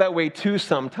 I feel that way too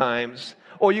sometimes.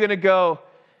 Or you're going to go,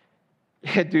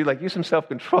 yeah, dude, use some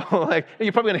self-control.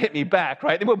 You're probably going to hit me back,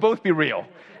 right? Then we'll both be real,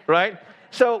 right?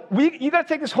 So you got to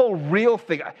take this whole real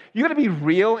thing. You got to be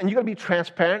real and you got to be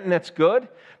transparent, and that's good.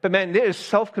 But man, there is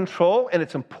self-control, and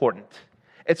it's important.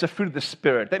 It's a fruit of the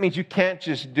Spirit. That means you can't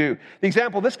just do. The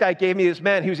example this guy gave me is,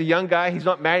 man, he was a young guy. He's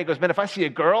not married. He goes, man, if I see a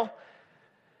girl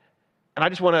and I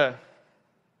just want to,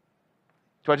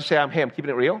 do I just say, I'm keeping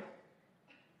it real?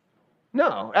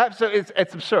 No. So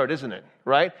it's absurd, isn't it?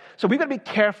 Right? So we've got to be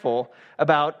careful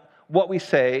about what we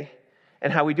say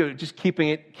and how we do it, just keeping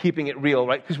it real,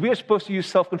 right? Because we are supposed to use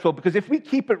self-control, because if we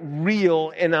keep it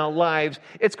real in our lives,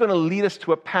 it's going to lead us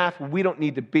to a path where we don't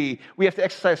need to be. We have to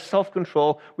exercise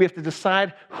self-control. We have to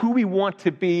decide who we want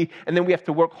to be, and then we have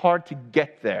to work hard to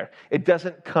get there. It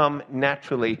doesn't come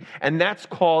naturally, and that's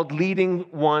called leading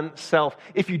oneself.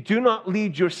 If you do not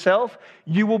lead yourself,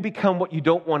 you will become what you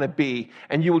don't want to be,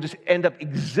 and you will just end up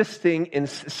existing in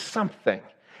something.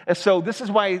 And so this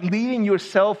is why leading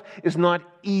yourself is not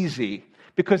easy,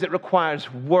 because it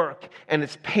requires work and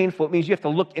it's painful. It means you have to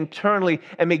look internally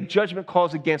and make judgment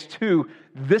calls against who?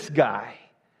 This guy.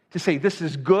 To say this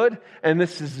is good and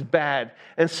this is bad.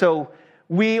 And so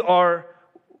we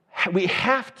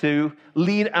have to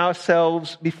lead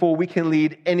ourselves before we can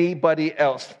lead anybody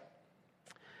else.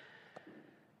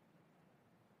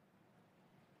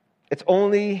 It's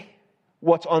only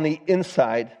what's on the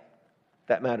inside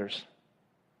that matters.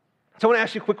 So I want to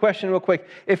ask you a quick question real quick.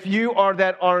 If you are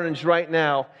that orange right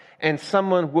now and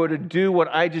someone were to do what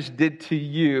I just did to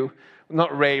you,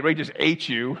 not Ray just ate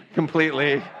you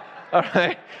completely. All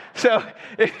right. So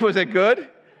was it good?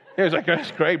 He was like, that's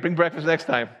great. Bring breakfast next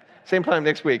time. Same time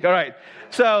next week. All right.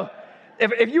 So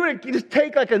if you were to just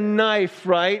take a knife,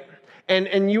 right,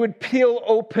 and you would peel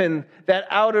open that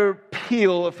outer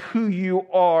peel of who you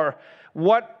are,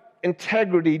 what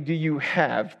integrity do you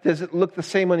have? Does it look the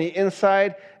same on the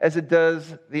inside as it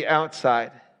does the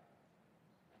outside?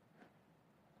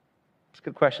 It's a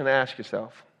good question to ask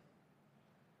yourself.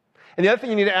 And the other thing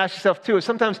you need to ask yourself too is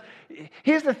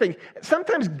here's the thing,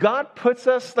 sometimes God puts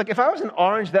us, like if I was an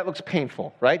orange, that looks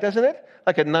painful, right? Doesn't it?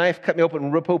 Like a knife cut me open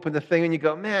and rip open the thing and you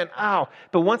go, man, ow.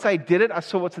 But once I did it, I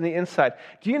saw what's on the inside.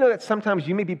 Do you know that sometimes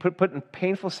you may be put in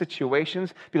painful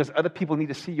situations because other people need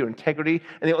to see your integrity,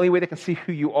 and the only way they can see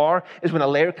who you are is when a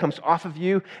layer comes off of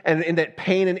you, and in that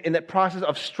pain and in that process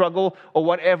of struggle or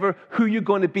whatever, who you're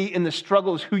going to be in the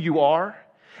struggle is who you are.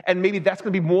 And maybe that's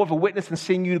going to be more of a witness than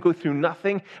seeing you go through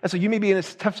nothing. And so you may be in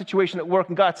this tough situation at work,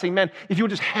 and God's saying, man, if you will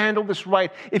just handle this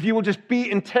right, if you will just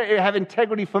have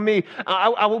integrity for me,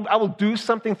 I will do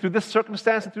something through this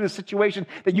circumstance and through this situation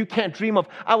that you can't dream of.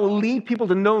 I will lead people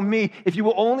to know me if you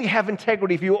will only have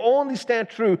integrity, if you will only stand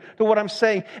true to what I'm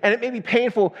saying. And it may be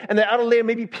painful, and the outer layer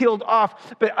may be peeled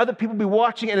off, but other people will be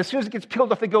watching, and as soon as it gets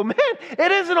peeled off, they go, man,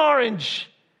 it is an orange.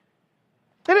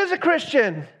 It is a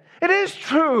Christian. It is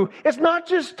true. It's not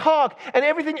just talk. And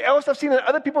everything else I've seen in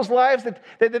other people's lives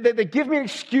that give me an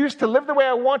excuse to live the way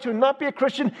I want to and not be a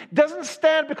Christian doesn't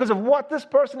stand because of what this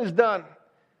person has done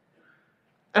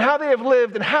and how they have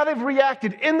lived and how they've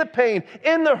reacted in the pain,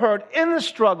 in the hurt, in the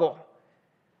struggle.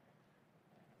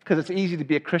 Because it's easy to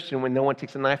be a Christian when no one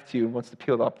takes a knife to you and wants to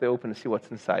peel up the open to see what's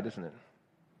inside, isn't it?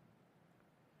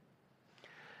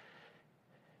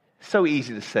 So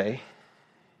easy to say,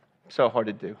 so hard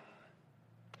to do.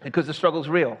 Because the struggle's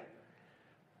real.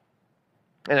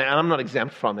 And I'm not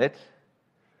exempt from it.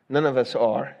 None of us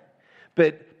are.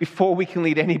 But before we can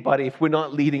lead anybody, if we're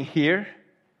not leading here,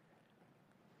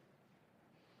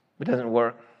 it doesn't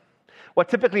work. What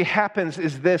typically happens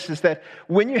is that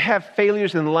when you have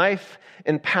failures in life,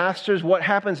 in pastors, what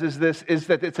happens is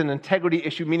that it's an integrity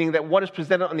issue, meaning that what is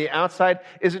presented on the outside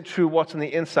isn't true what's on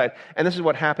the inside. And this is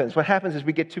what happens. What happens is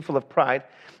we get too full of pride,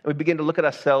 and we begin to look at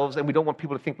ourselves, and we don't want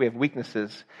people to think we have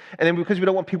weaknesses. And then because we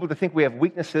don't want people to think we have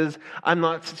weaknesses,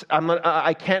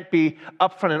 I can't be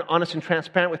upfront and honest and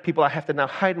transparent with people. I have to now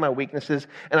hide my weaknesses,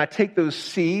 and I take those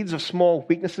seeds of small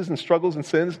weaknesses and struggles and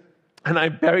sins, and I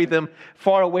bury them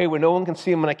far away where no one can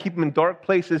see them, and I keep them in dark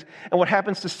places. And what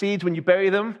happens to seeds when you bury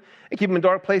them and keep them in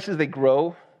dark places? They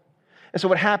grow. And so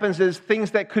what happens is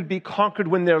things that could be conquered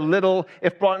when they're little,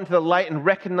 if brought into the light and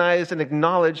recognized and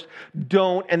acknowledged,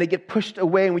 don't, and they get pushed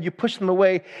away. And when you push them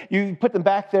away, you put them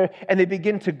back there, and they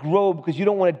begin to grow because you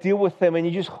don't want to deal with them, and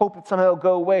you just hope that somehow they'll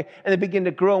go away, and they begin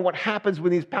to grow. And what happens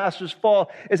when these pastors fall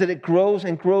is that it grows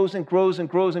and grows and grows and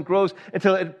grows and grows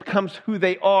until it becomes who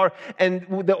they are. And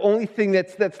the only thing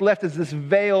that's left is this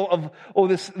veil of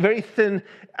this very thin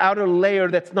outer layer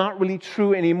that's not really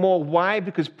true anymore. Why?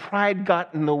 Because pride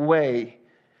got in the way.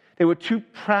 They were too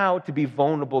proud to be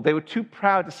vulnerable. They were too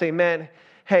proud to say, man,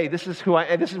 hey, this is who I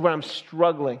am. This is where I'm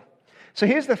struggling. So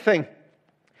here's the thing.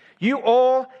 You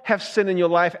all have sin in your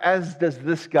life, as does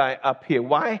this guy up here.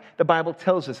 Why? The Bible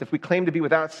tells us if we claim to be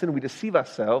without sin, we deceive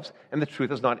ourselves, and the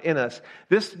truth is not in us.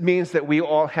 This means that we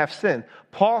all have sin.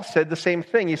 Paul said the same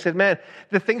thing. He said, man,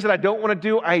 the things that I don't want to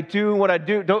do, I do. What I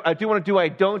do want to do, I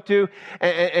don't do.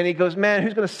 And he goes, man,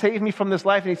 who's going to save me from this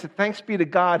life? And he said, thanks be to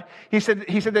God. He said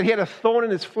that he had a thorn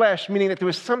in his flesh, meaning that there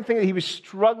was something that he was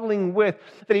struggling with,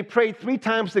 that he prayed 3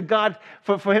 times to God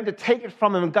for him to take it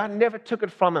from him, and God never took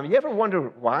it from him. You ever wonder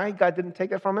why God didn't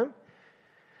take it from him?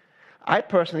 I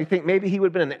personally think maybe he would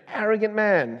have been an arrogant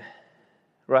man,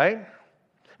 right?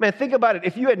 Man, think about it.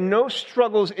 If you had no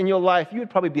struggles in your life, you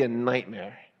would probably be a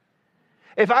nightmare.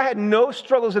 If I had no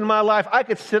struggles in my life, I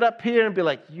could sit up here and be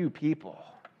like, you people.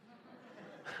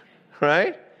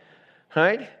 Right?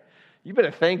 Right? You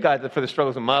better thank God for the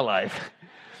struggles in my life.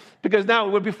 Because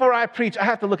now, before I preach, I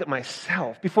have to look at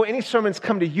myself. Before any sermons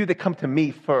come to you, they come to me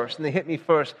first, and they hit me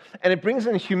first. And it brings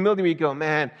in humility where you go,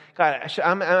 man, God,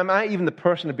 am I even the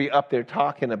person to be up there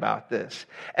talking about this?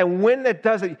 And when that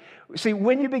does it, see,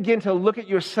 when you begin to look at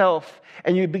yourself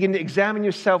and you begin to examine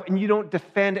yourself and you don't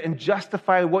defend and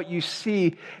justify what you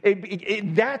see,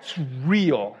 that's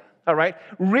real, all right?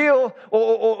 Real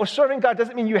or serving God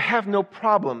doesn't mean you have no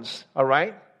problems, all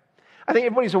right? I think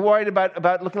everybody's worried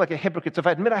about looking like a hypocrite. So if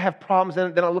I admit I have problems,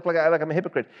 then I'll look like I'm a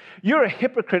hypocrite. You're a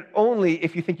hypocrite only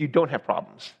if you think you don't have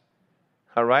problems.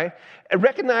 All right? And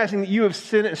recognizing that you have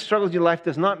sinned and struggled in your life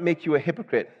does not make you a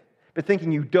hypocrite. But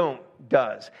thinking you don't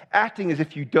does. Acting as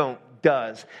if you don't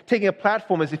does. Taking a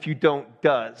platform as if you don't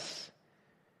does.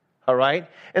 All right?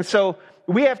 And so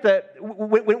we have to,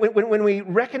 when we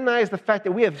recognize the fact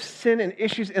that we have sin and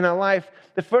issues in our life,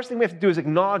 the first thing we have to do is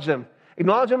acknowledge them.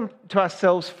 Acknowledge them to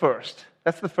ourselves first.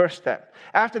 That's the first step.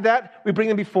 After that, we bring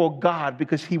them before God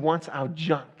because He wants our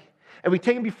junk. And we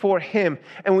take them before Him.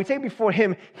 And when we take them before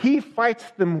Him, He fights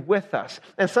them with us.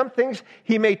 And some things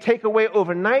He may take away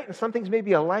overnight, and some things may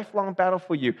be a lifelong battle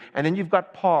for you. And then you've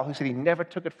got Paul, who said He never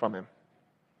took it from him.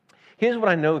 Here's what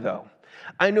I know, though.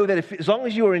 I know that as long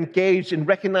as you are engaged in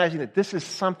recognizing that this is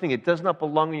something that does not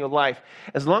belong in your life,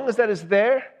 as long as that is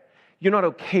there, you're not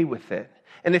okay with it.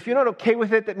 And if you're not okay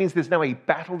with it, that means there's now a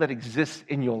battle that exists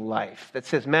in your life that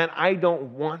says, man, I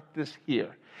don't want this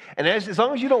here. And as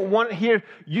long as you don't want it here,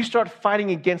 you start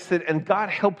fighting against it, and God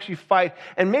helps you fight.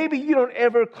 And maybe you don't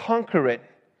ever conquer it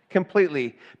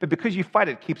completely, but because you fight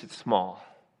it, it keeps it small,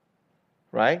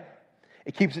 right?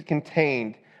 It keeps it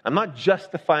contained. I'm not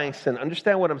justifying sin.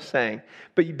 Understand what I'm saying.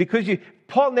 But because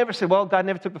Paul never said, well, God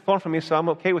never took the thorn from me, so I'm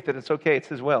okay with it. It's okay. It's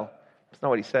his will. That's not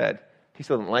what he said. He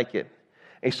still didn't like it.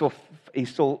 He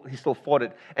still fought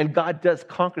it. And God does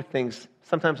conquer things,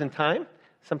 sometimes in time,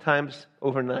 sometimes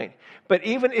overnight. But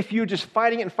even if you're just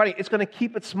fighting it, it's going to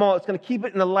keep it small. It's going to keep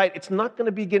it in the light. It's not going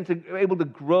to begin to able to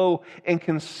grow and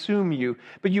consume you.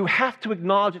 But you have to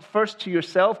acknowledge it first to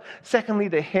yourself, secondly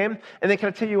to him. And then can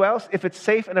I tell you else? If it's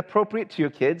safe and appropriate to your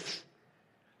kids,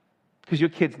 because your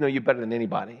kids know you better than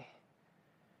anybody.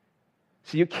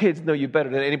 So your kids know you better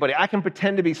than anybody. I can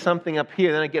pretend to be something up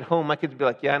here, then I get home, my kids will be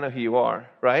like, yeah, I know who you are,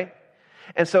 right?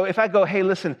 And so if I go, hey,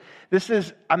 listen,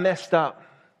 I messed up.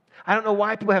 I don't know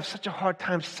why people have such a hard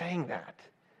time saying that.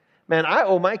 Man, I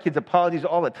owe my kids apologies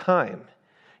all the time.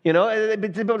 You know, to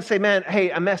be able to say, man,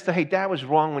 hey, I messed up. Hey, Dad was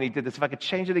wrong when he did this. If I could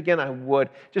change it again, I would.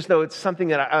 Just know it's something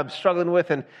that I'm struggling with,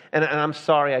 and I'm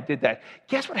sorry I did that.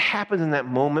 Guess what happens in that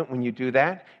moment when you do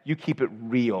that? You keep it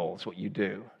real is what you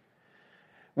do.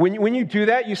 When you do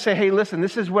that, you say, hey, listen,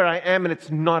 this is where I am, and it's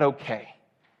not okay.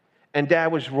 And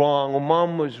Dad was wrong, or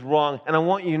Mom was wrong, and I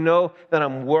want you to know that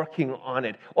I'm working on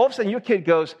it. All of a sudden, your kid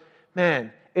goes,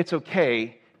 man, it's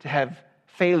okay to have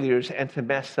failures and to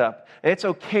mess up. And it's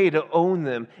okay to own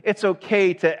them. It's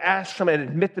okay to ask somebody and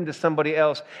admit them to somebody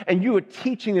else. And you are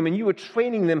teaching them, and you are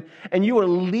training them, and you are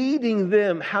leading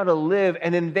them how to live,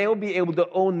 and then they'll be able to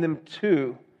own them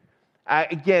too.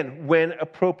 Again, when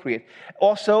appropriate.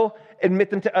 Also, admit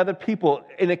them to other people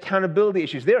in accountability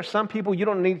issues. There are some people you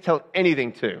don't need to tell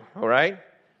anything to, all right?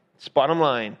 It's bottom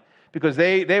line. Because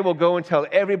they will go and tell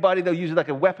everybody, they'll use it like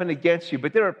a weapon against you.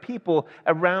 But there are people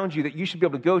around you that you should be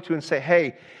able to go to and say,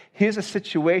 hey, here's a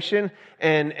situation,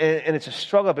 and it's a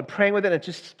struggle. I've been praying with it, and it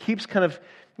just keeps kind of,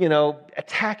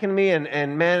 attacking me.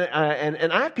 And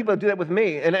I have people that do that with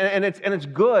me. And it's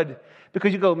good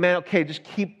because you go, man, okay, just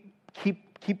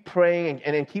keep praying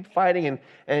and keep fighting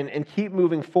and keep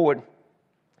moving forward.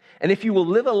 And if you will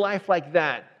live a life like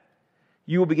that,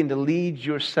 you will begin to lead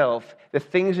yourself. The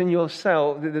things in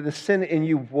yourself, the sin in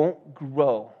you won't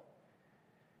grow.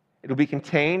 It will be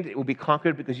contained. It will be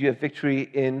conquered because you have victory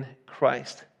in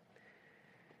Christ.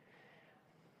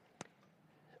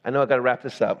 I know I've got to wrap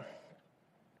this up.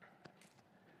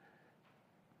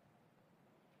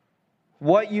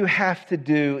 What you have to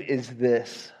do is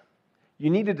this. You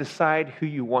need to decide who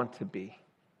you want to be.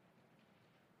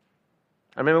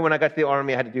 I remember when I got to the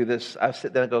army, I had to do this. I would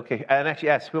sit there and go, okay, and actually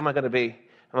ask, who am I going to be?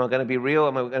 Am I going to be real?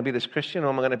 Am I going to be this Christian? Or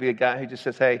am I going to be a guy who just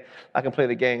says, hey, I can play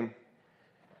the game?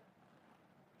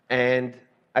 And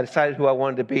I decided who I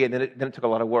wanted to be, and then it took a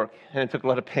lot of work, and it took a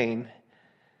lot of pain,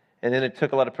 and then it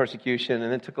took a lot of persecution,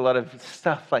 and it took a lot of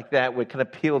stuff like that where it kind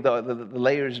of peeled the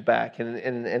layers back, and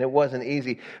it wasn't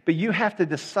easy. But you have to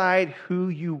decide who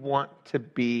you want to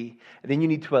be, and then you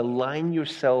need to align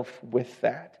yourself with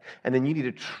that. And then you need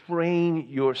to train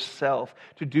yourself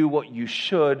to do what you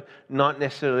should, not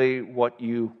necessarily what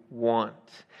you want.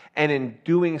 And in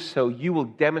doing so, you will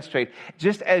demonstrate,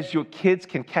 just as your kids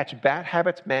can catch bad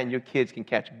habits, man, your kids can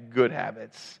catch good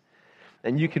habits.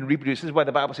 And you can reproduce. This is why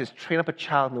the Bible says, train up a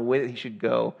child in the way that he should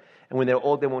go. And when they're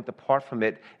old, they won't depart from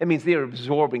it. It means they are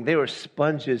absorbing. They are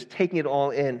sponges, taking it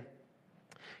all in.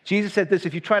 Jesus said this,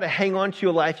 if you try to hang on to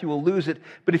your life, you will lose it.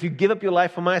 But if you give up your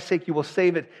life for my sake, you will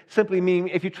save it. Simply meaning,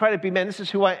 if you try to be, man, this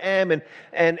is who I am.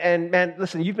 And man,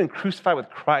 listen, you've been crucified with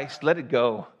Christ. Let it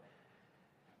go.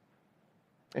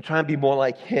 And try and be more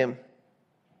like him.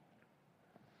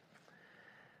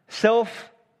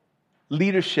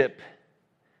 Self-leadership.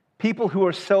 People who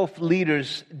are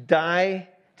self-leaders die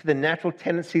to the natural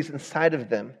tendencies inside of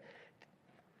them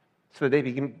so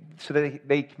that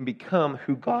they can become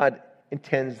who God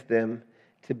intends them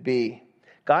to be.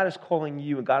 God is calling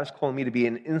you and God is calling me to be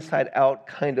an inside-out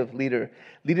kind of leader.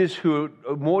 Leaders who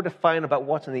are more defined about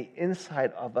what's on the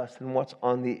inside of us than what's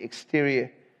on the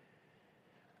exterior.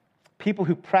 People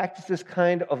who practice this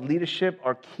kind of leadership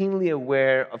are keenly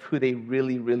aware of who they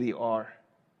really, really are.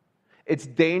 It's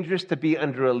dangerous to be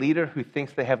under a leader who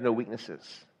thinks they have no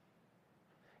weaknesses.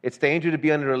 It's dangerous to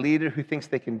be under a leader who thinks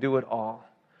they can do it all.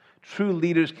 True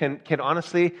leaders can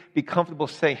honestly be comfortable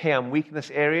saying, hey, I'm weak in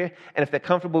this area. And if they're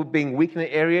comfortable being weak in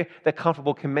the area, they're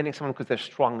comfortable commending someone because they're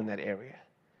strong in that area.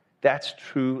 That's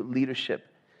true leadership.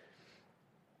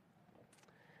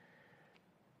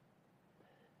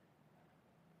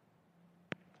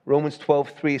 Romans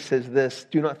 12:3 says this,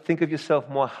 do not think of yourself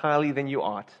more highly than you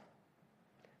ought,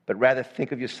 but rather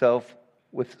think of yourself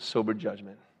with sober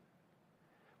judgment.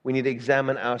 We need to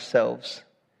examine ourselves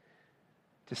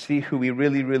to see who we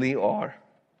really, really are.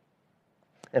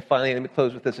 And finally, let me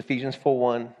close with this. Ephesians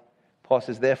 4:1, Paul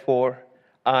says, therefore,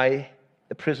 I,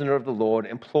 the prisoner of the Lord,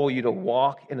 implore you to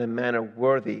walk in a manner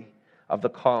worthy of the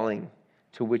calling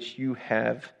to which you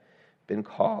have been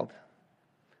called.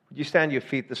 Would you stand to your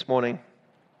feet this morning?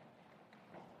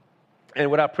 And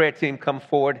would our prayer team come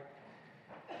forward?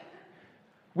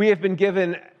 We have been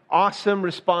given awesome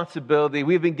responsibility.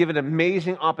 We've been given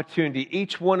amazing opportunity.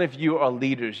 Each one of you are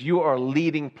leaders. You are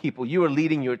leading people. You are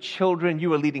leading your children.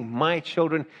 You are leading my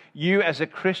children. You as a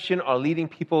Christian are leading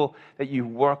people that you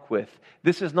work with.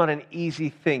 This is not an easy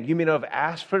thing. You may not have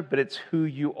asked for it, but it's who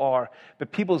you are.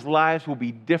 But people's lives will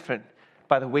be different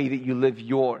by the way that you live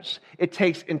yours. It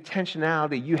takes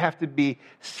intentionality. You have to be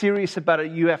serious about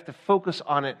it. You have to focus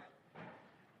on it.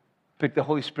 But the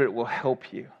Holy Spirit will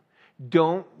help you.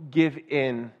 Don't give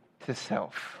in to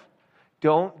self.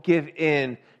 Don't give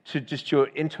in to just your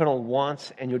internal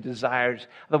wants and your desires.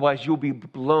 Otherwise, you'll be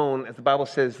blown, as the Bible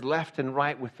says, left and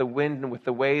right with the wind and with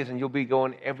the waves, and you'll be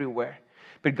going everywhere.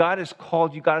 But God has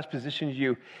called you. God has positioned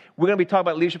you. We're going to be talking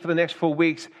about leadership for the next 4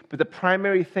 weeks. But the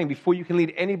primary thing, before you can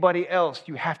lead anybody else,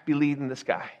 you have to be leading this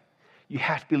guy. You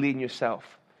have to be leading yourself.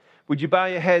 Would you bow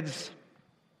your heads?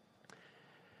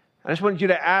 I just want you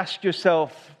to ask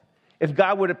yourself, if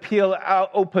God were to peel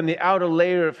out, open the outer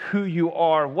layer of who you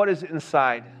are, what is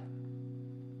inside?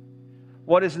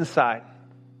 What is inside?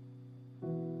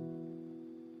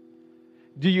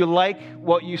 Do you like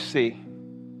what you see?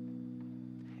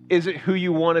 Is it who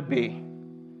you want to be?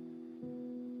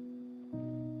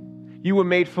 You were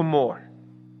made for more.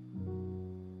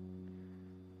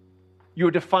 You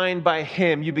were defined by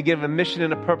Him. You've been given a mission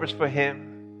and a purpose for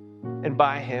Him and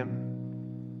by Him.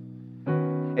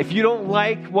 If you don't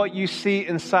like what you see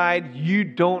inside, you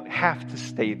don't have to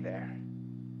stay there.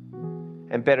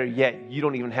 And better yet, you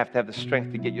don't even have to have the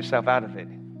strength to get yourself out of it.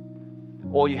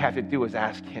 All you have to do is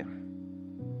ask Him.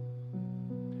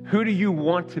 Who do you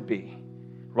want to be?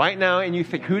 Right now, and you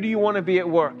think, who do you want to be at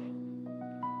work?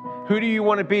 Who do you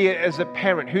want to be as a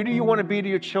parent? Who do you want to be to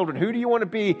your children? Who do you want to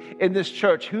be in this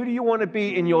church? Who do you want to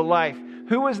be in your life?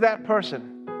 Who is that person?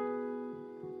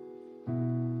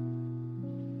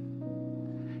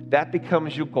 That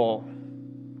becomes your goal.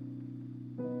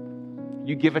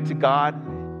 You give it to God.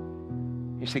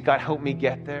 You say, God, help me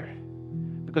get there.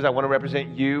 Because I want to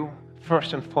represent you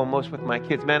first and foremost with my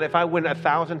kids. Man, if I win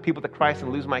 1,000 people to Christ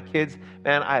and lose my kids,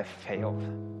 man, I have failed.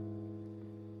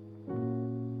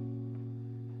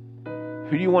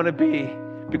 Who do you want to be?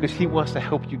 Because He wants to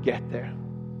help you get there.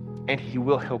 And He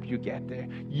will help you get there.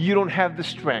 You don't have the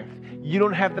strength. You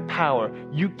don't have the power.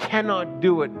 You cannot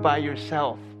do it by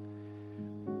yourself.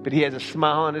 But He has a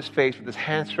smile on His face with His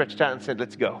hand stretched out and said,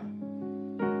 let's go.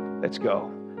 Let's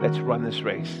go. Let's run this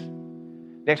race.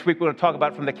 Next week, we're going to talk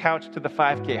about from the couch to the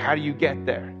 5K. How do you get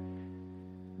there?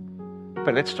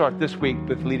 But let's start this week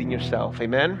with leading yourself.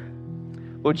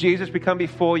 Amen? Lord Jesus, we come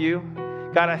before you.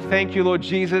 God, I thank you, Lord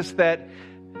Jesus, that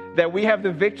we have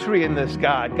the victory in this,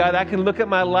 God. God, I can look at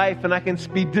my life and I can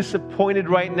be disappointed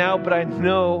right now, but I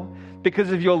know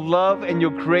because of your love and your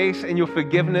grace and your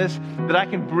forgiveness that I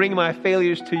can bring my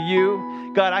failures to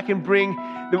you. God, I can bring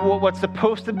what's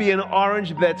supposed to be an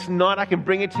orange that's not. I can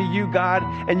bring it to you, God,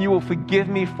 and you will forgive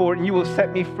me for it, and you will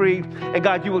set me free. And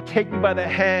God, you will take me by the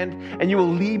hand, and you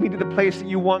will lead me to the place that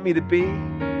you want me to be.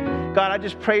 God, I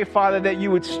just pray, Father, that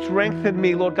you would strengthen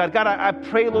me, Lord God. God, I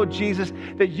pray, Lord Jesus,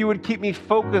 that you would keep me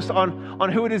focused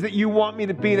on who it is that you want me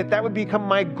to be, that would become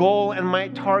my goal and my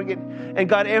target. And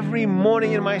God, every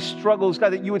morning in my struggles,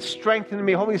 God, that you would strengthen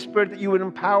me, Holy Spirit, that you would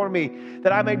empower me,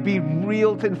 that I might be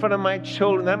real in front of my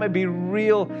children, that I might be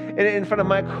real in front of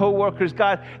my coworkers,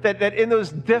 God, that in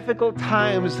those difficult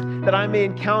times that I may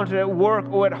encounter at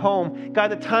work or at home,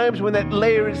 God, the times when that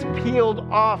layer is peeled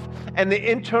off and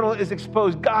the internal is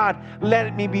exposed, God,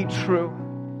 let me be true.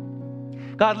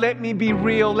 God, let me be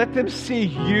real. Let them see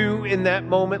you in that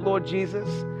moment, Lord Jesus,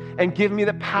 and give me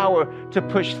the power to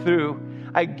push through.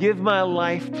 I give my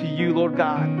life to you, Lord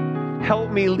God. Help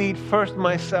me lead first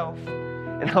myself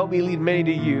and help me lead many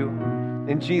to you.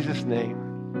 In Jesus'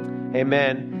 name,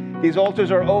 amen. These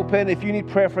altars are open. If you need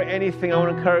prayer for anything, I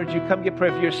want to encourage you, come get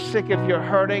prayer. If you're sick, if you're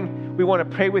hurting, we want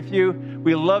to pray with you.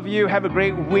 We love you. Have a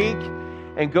great week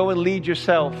and go and lead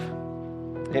yourself.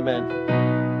 Amen.